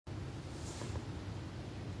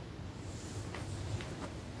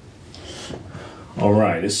All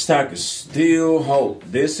right, this stock is still hold.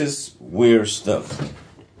 This is weird stuff.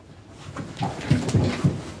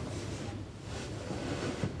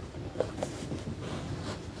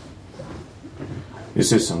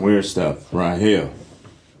 This is some weird stuff right here.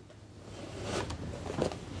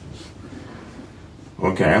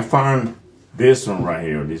 Okay, I found this one right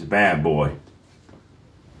here, this bad boy.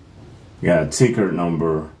 Got a ticker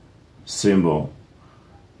number symbol,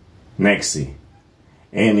 NEXI,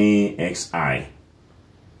 NEXI.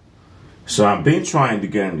 So I've been trying to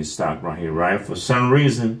get in this stock right here, right? For some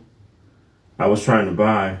reason, I was trying to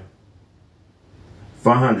buy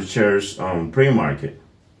 500 shares on pre-market.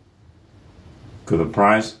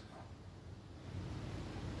 Because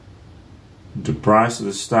the price of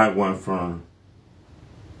the stock went from,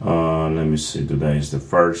 let me see, today is the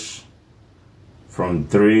first, from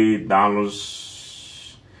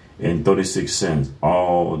 $3.36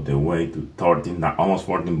 all the way to 13, almost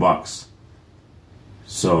 14 bucks.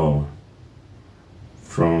 So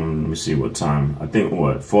from, let me see what time, I think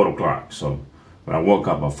what, 4 o'clock. So when I woke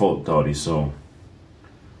up at 4:30, so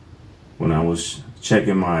when I was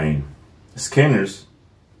checking my scanners,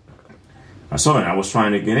 I saw it. I was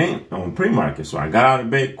trying to get in on pre-market. So I got out of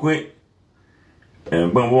bed quick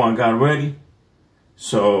and boom, I got ready.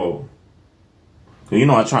 So, you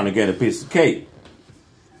know, I'm trying to get a piece of cake.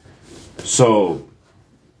 So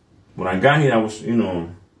when I got here, I was, you know,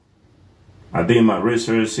 I did my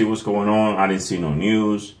research, see what's going on. I didn't see no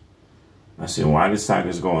news. I said, why this stock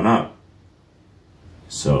is going up?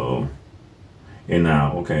 So, and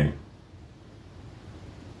now, okay,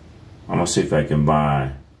 I'm gonna see if I can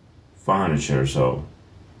buy 500 shares. So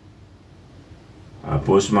I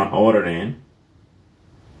pushed my order in.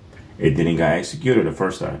 It didn't get executed the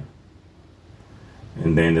first time.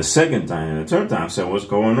 And then the second time, and the third time, I said, what's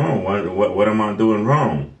going on? What am I doing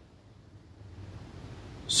wrong?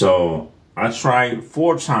 So I tried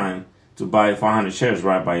 4 times to buy 500 shares,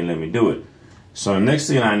 right? But he let me do it. So next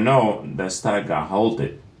thing I know, that stock got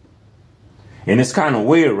halted. And it's kind of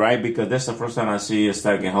weird, right? Because that's the first time I see a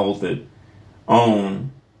stock get halted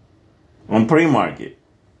on pre-market.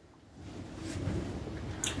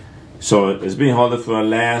 So it's been halted for the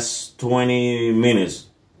last 20 minutes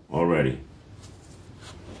already.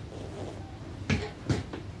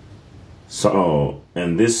 So,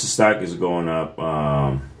 and this stock is going up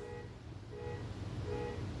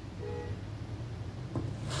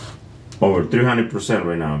over 300%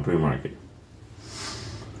 right now in pre-market.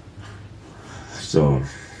 So,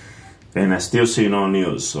 and I still see no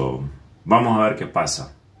news. So, vamos a ver qué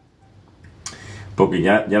pasa. Porque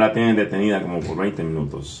ya la tienen detenida como por 20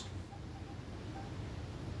 minutos.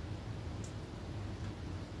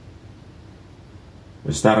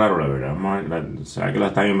 Está raro, la verdad. ¿Será que la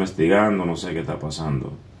están investigando? No sé qué está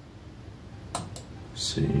pasando.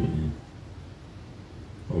 Sí.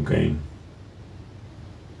 Ok.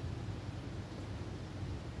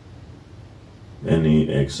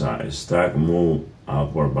 NEXI stock moved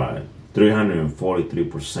upward by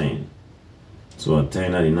 343% to a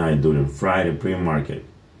 10.99 during Friday pre-market.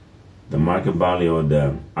 The market value of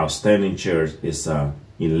the outstanding shares is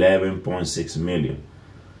 11.6 million.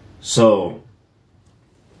 So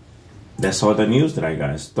that's all the news that I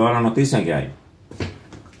got. Es toda la noticia que hay.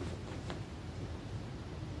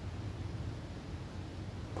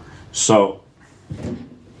 So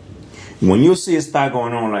when you see a stock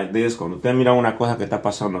going on like this, cuando usted mira una cosa que está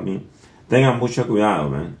pasando aquí, tengan mucho cuidado,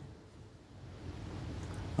 man.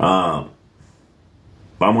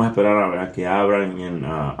 Vamos a esperar a ver que abran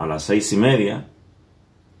a las 6:30,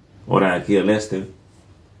 hora de aquí del este,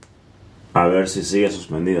 a ver si sigue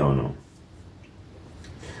suspendida o no.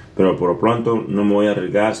 Pero por lo pronto no me voy a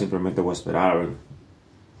arriesgar, simplemente voy a esperar a ver.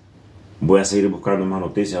 Voy a seguir buscando más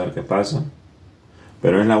noticias a ver qué pasa.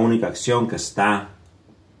 Pero es la única acción que subió,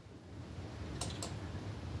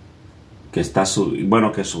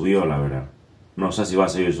 la verdad. No sé si va a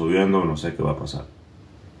seguir subiendo, no sé qué va a pasar.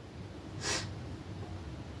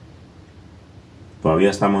 Todavía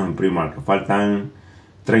estamos en pre-market. Faltan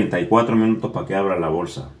 34 minutos para que abra la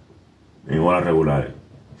bolsa en horas regulares.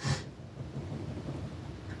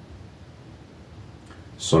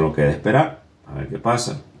 Solo queda esperar a ver qué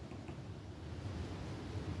pasa.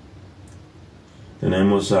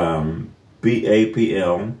 Tenemos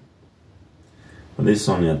PAPL. This is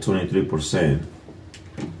only at 23%.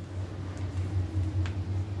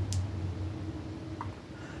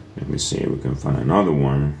 Let me see if we can find another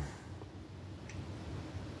one.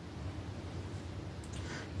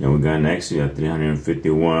 Yeah, we got NEXI at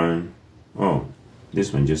 351. Oh,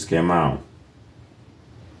 this one just came out.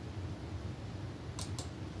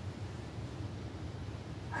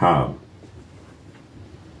 How?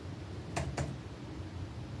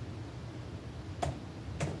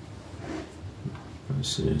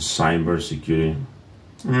 Let's see, cyber security.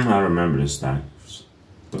 I remember this stock.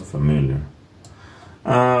 It's familiar.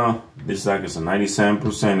 This stock is a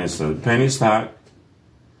 97%. It's a penny stock.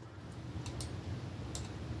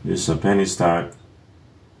 This is a penny stock.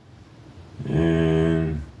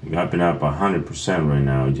 And it got been up 100% right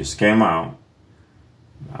now. It just came out.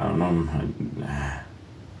 I don't know.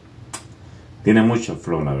 Tiene mucho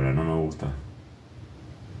flow, la verdad. No me gusta.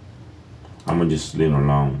 I'm gonna just leave it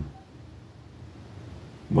alone.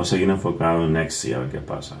 Voy a seguir enfocado en NEXI a ver qué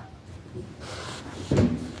pasa.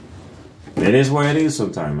 It is what it is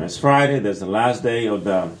sometimes. It's Friday. That's the last day of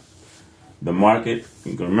the market.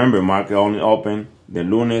 You can remember, market only open de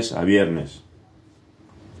lunes a viernes.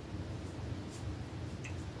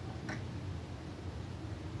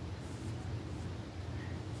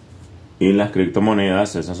 Y las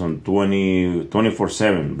criptomonedas, esas son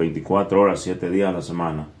 24/7, 24 horas, 7 días a la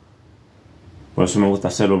semana. Por eso me gusta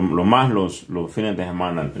hacerlo los fines de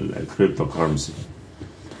semana, el cryptocurrency.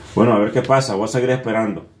 Bueno, a ver qué pasa. Voy a seguir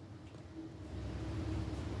esperando.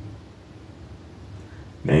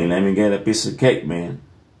 Man, let me get a piece of cake, man.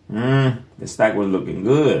 The stock was looking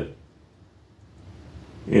good.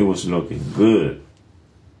 It was looking good.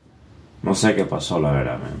 No sé qué pasó, la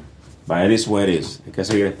verdad, man. But it is what it is. Hay que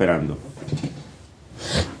seguir esperando.